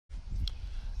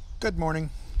Good morning.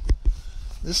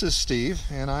 This is Steve,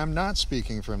 and I'm not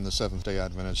speaking from the Seventh-day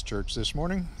Adventist Church this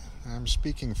morning. I'm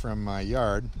speaking from my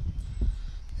yard,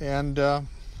 and I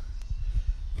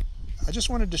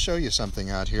just wanted to show you something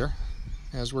out here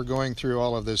as we're going through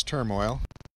all of this turmoil.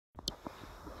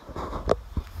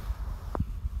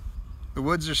 The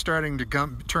woods are starting to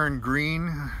turn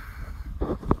green.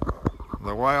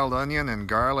 The wild onion and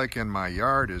garlic in my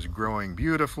yard is growing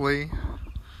beautifully.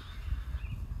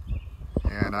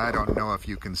 And I don't know if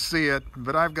you can see it,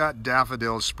 but I've got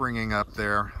daffodils springing up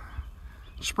there.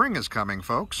 Spring is coming,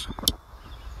 folks.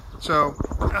 So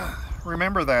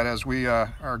remember that as we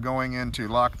are going into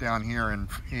lockdown here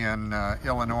in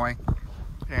Illinois,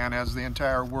 and as the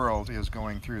entire world is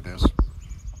going through this.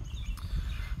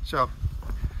 So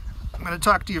I'm going to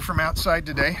talk to you from outside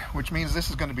today, which means this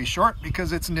is going to be short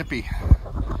because it's nippy.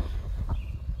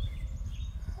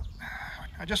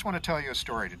 I just want to tell you a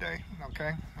story today,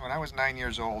 okay? When I was 9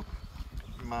 years old,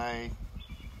 my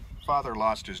father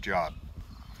lost his job.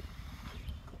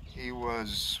 He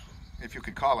was, if you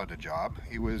could call it a job,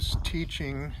 he was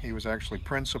teaching. He was actually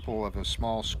principal of a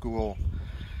small school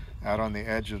out on the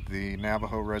edge of the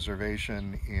Navajo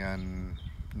reservation in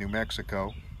New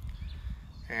Mexico.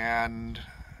 And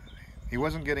he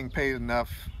wasn't getting paid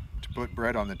enough to put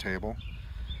bread on the table.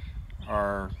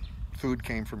 Our food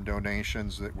came from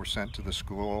donations that were sent to the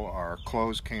school. Our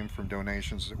clothes came from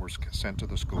donations that were sent to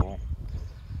the school.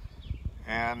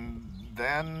 And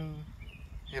then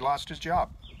he lost his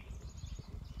job.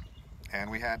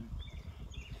 And we had,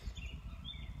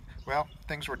 well,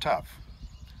 things were tough.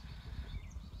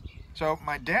 So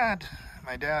my dad,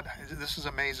 this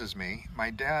amazes me. My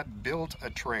dad built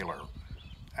a trailer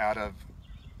out of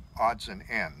odds and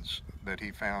ends that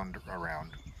he found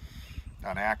around.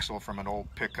 An axle from an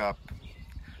old pickup.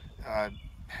 I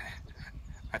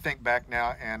think back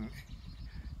now and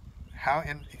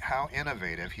how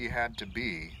innovative he had to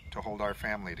be to hold our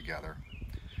family together.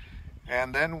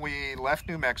 And then we left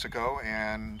New Mexico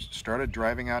and started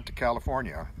driving out to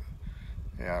California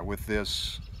with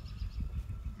this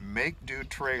make-do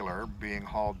trailer being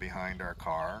hauled behind our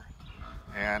car.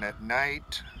 And at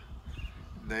night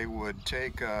they would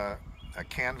take a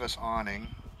canvas awning,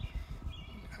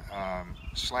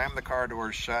 slam the car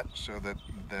doors shut so that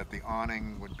the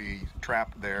awning would be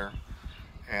trapped there,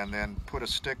 and then put a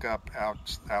stick up out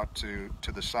to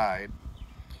the side.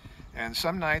 And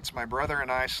some nights my brother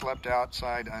and I slept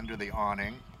outside under the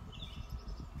awning,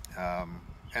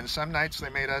 and some nights they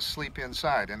made us sleep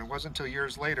inside. And it wasn't until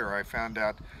years later I found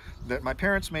out that my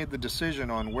parents made the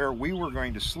decision on where we were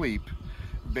going to sleep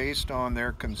based on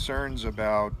their concerns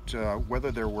about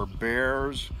whether there were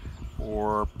bears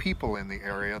or people in the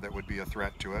area that would be a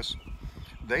threat to us.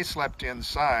 They slept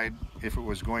inside if it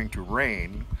was going to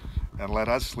rain and let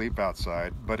us sleep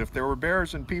outside. But if there were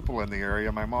bears and people in the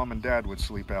area, my mom and dad would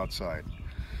sleep outside.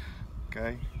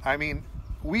 Okay? I mean,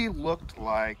 we looked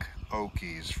like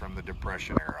Okies from the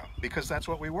Depression era because that's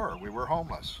what we were. We were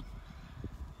homeless.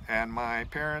 And my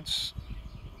parents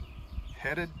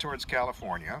headed towards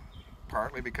California,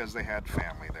 partly because they had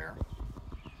family there.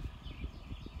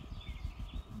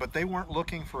 But they weren't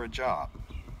looking for a job.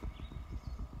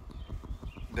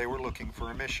 They were looking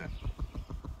for a mission.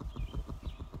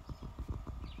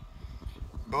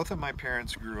 Both of my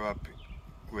parents grew up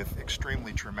with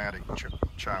extremely traumatic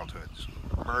childhoods.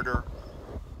 Murder,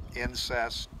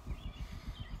 incest,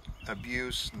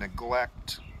 abuse,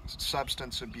 neglect,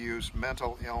 substance abuse,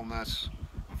 mental illness,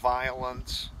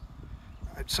 violence.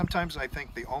 Sometimes I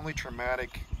think the only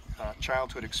traumatic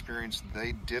childhood experience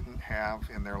they didn't have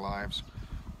in their lives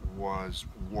was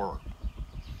war.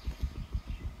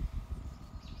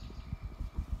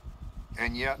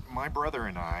 And yet my brother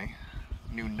and I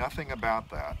knew nothing about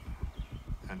that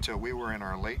until we were in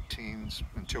our late teens,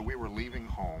 until we were leaving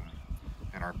home,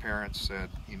 and our parents said,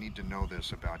 "You need to know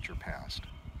this about your past."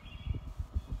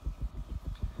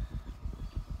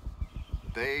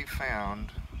 They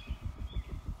found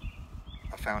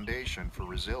a foundation for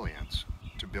resilience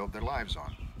to build their lives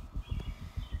on.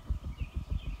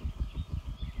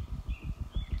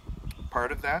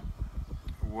 Part of that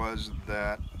was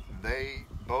that they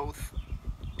both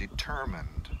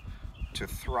determined to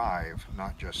thrive,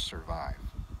 not just survive.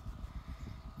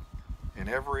 In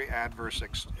every adverse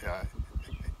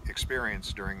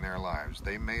experience during their lives,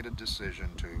 they made a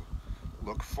decision to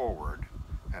look forward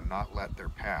and not let their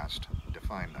past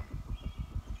define them.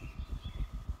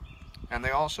 And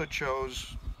they also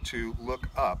chose to look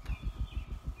up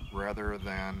rather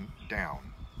than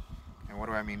down. And what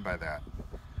do I mean by that?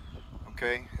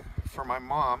 Okay, for my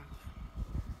mom,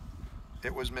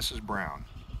 it was Mrs. Brown.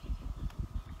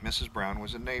 Mrs. Brown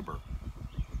was a neighbor.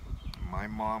 My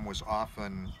mom was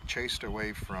often chased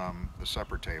away from the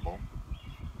supper table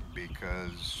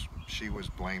because she was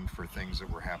blamed for things that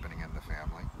were happening in the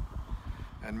family.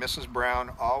 And Mrs.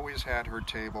 Brown always had her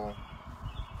table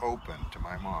open to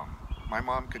my mom. My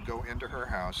mom could go into her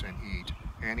house and eat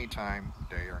anytime,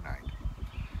 day or night.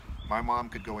 My mom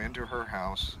could go into her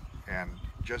house and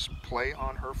just play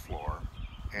on her floor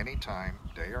anytime,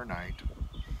 day or night.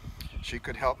 She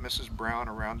could help Mrs. Brown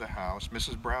around the house.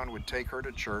 Mrs. Brown would take her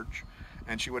to church,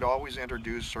 and she would always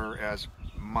introduce her as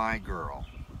my girl.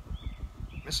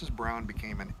 Mrs. Brown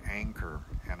became an anchor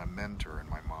and a mentor in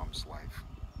my mom's life.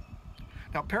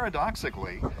 Now,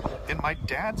 paradoxically, in my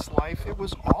dad's life, it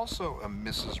was also a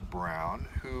Mrs. Brown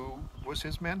who was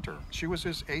his mentor. She was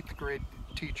his 8th grade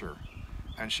teacher,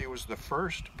 and she was the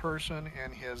first person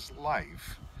in his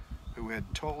life who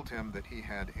had told him that he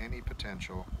had any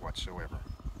potential whatsoever.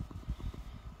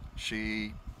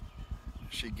 She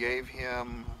gave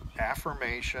him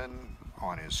affirmation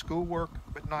on his schoolwork,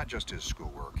 but not just his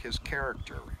schoolwork, his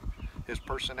character, his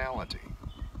personality.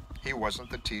 He wasn't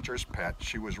the teacher's pet.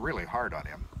 She was really hard on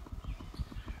him.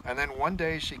 And then one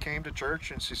day she came to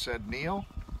church and she said, "Neil,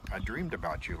 I dreamed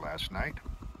about you last night.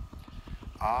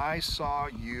 I saw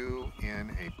you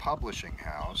in a publishing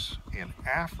house in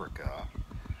Africa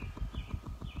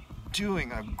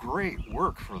doing a great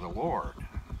work for the Lord."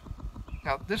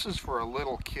 Now, this is for a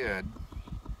little kid,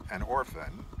 an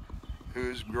orphan,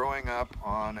 who's growing up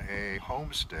on a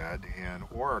homestead in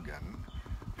Oregon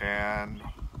and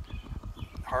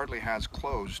hardly has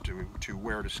clothes to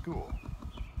wear to school.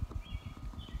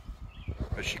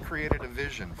 But she created a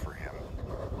vision for him.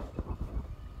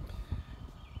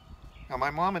 Now, my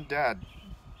mom and dad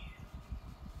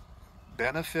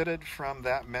benefited from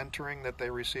that mentoring that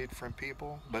they received from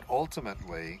people, but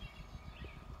ultimately,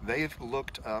 they've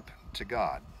looked up to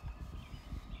God.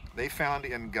 They found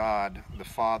in God the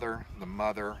father, the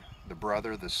mother, the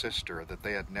brother, the sister that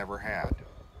they had never had.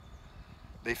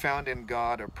 They found in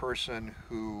God a person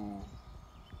who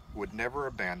would never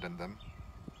abandon them,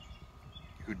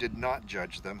 who did not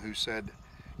judge them, who said,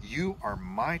 "You are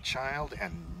my child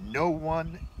and no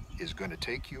one is going to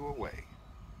take you away."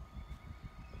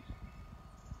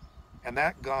 And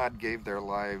that God gave their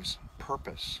lives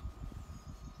purpose.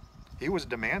 He was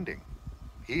demanding.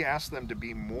 He asked them to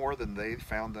be more than they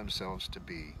found themselves to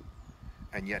be,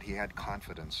 and yet he had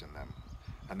confidence in them.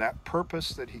 And that purpose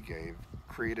that he gave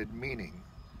created meaning,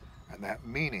 and that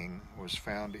meaning was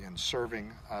found in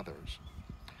serving others.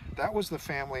 That was the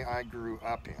family I grew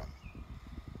up in.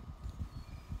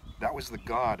 That was the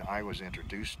God I was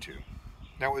introduced to.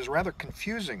 Now, it was rather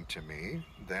confusing to me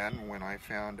then when I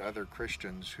found other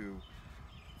Christians who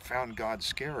found God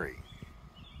scary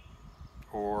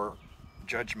or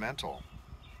judgmental.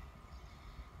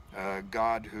 A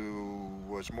God who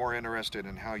was more interested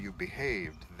in how you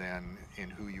behaved than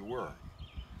in who you were.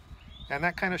 And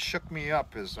that kind of shook me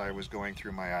up as I was going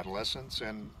through my adolescence,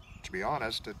 and to be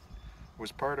honest, it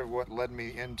was part of what led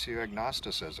me into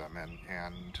agnosticism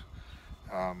and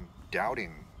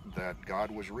doubting that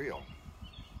God was real.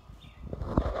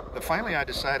 But finally I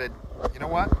decided, you know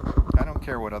what? I don't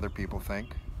care what other people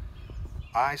think.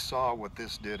 I saw what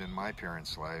this did in my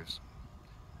parents' lives.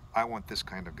 I want this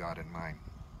kind of God in mine.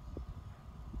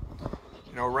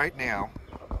 You know, right now,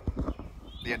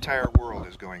 the entire world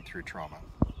is going through trauma.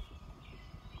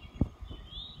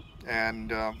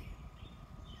 And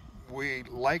we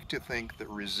like to think that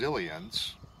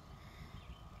resilience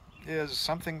is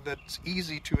something that's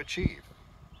easy to achieve.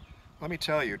 Let me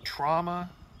tell you, trauma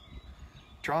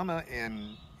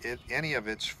in any of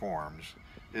its forms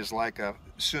is like a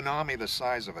tsunami the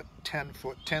size of a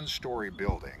 10-story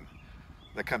building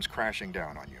that comes crashing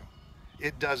down on you.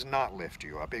 It does not lift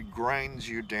you up. It grinds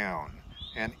you down.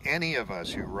 And any of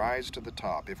us who rise to the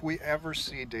top, if we ever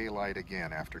see daylight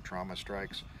again after trauma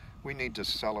strikes, we need to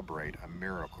celebrate a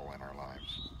miracle in our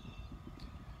lives.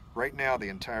 Right now, the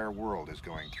entire world is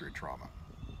going through trauma.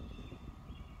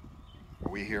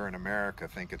 We here in America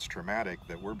think it's traumatic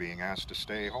that we're being asked to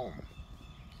stay home.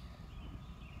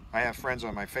 I have friends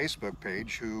on my Facebook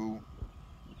page who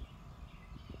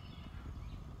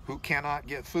cannot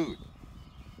get food.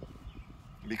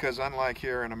 Because unlike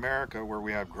here in America where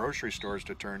we have grocery stores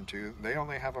to turn to, they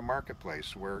only have a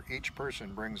marketplace where each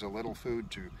person brings a little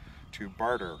food to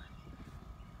barter,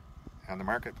 and the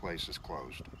marketplace is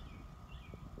closed.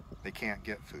 They can't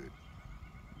get food.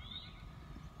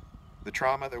 The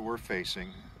trauma that we're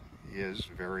facing is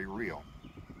very real.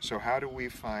 So how do we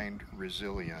find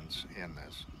resilience in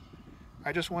this?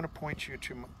 I just want to point you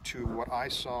to what I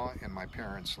saw in my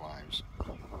parents' lives.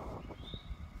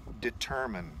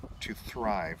 Determined to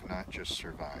thrive, not just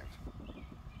survive.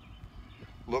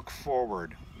 Look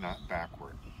forward, not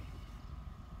backward.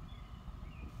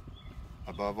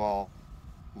 Above all,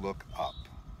 look up.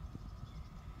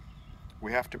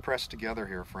 We have to press together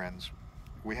here, friends.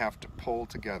 We have to pull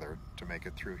together to make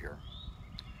it through here.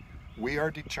 We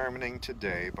are determining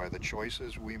today, by the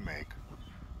choices we make,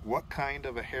 what kind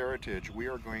of a heritage we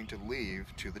are going to leave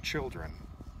to the children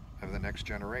of the next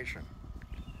generation.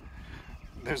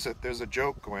 There's a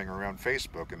joke going around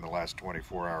Facebook in the last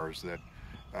 24 hours that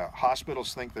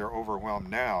hospitals think they're overwhelmed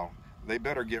now. They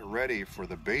better get ready for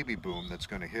the baby boom that's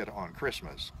going to hit on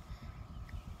Christmas.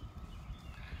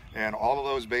 And all of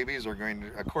those babies are going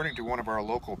to, according to one of our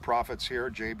local prophets here,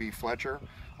 J.B. Fletcher,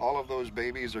 all of those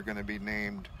babies are going to be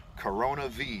named Corona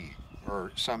V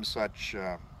or some such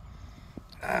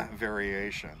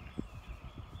variation.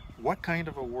 What kind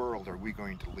of a world are we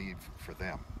going to leave for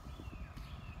them?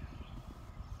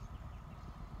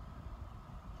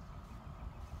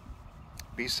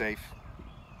 Be safe.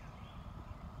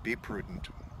 Be prudent.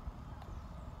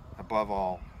 Above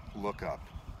all, look up.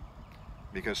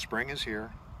 Because spring is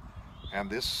here, and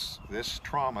this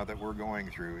trauma that we're going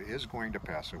through is going to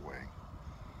pass away.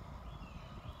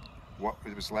 What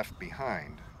was left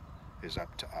behind is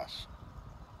up to us.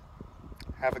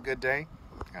 Have a good day,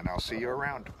 and I'll see you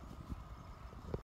around.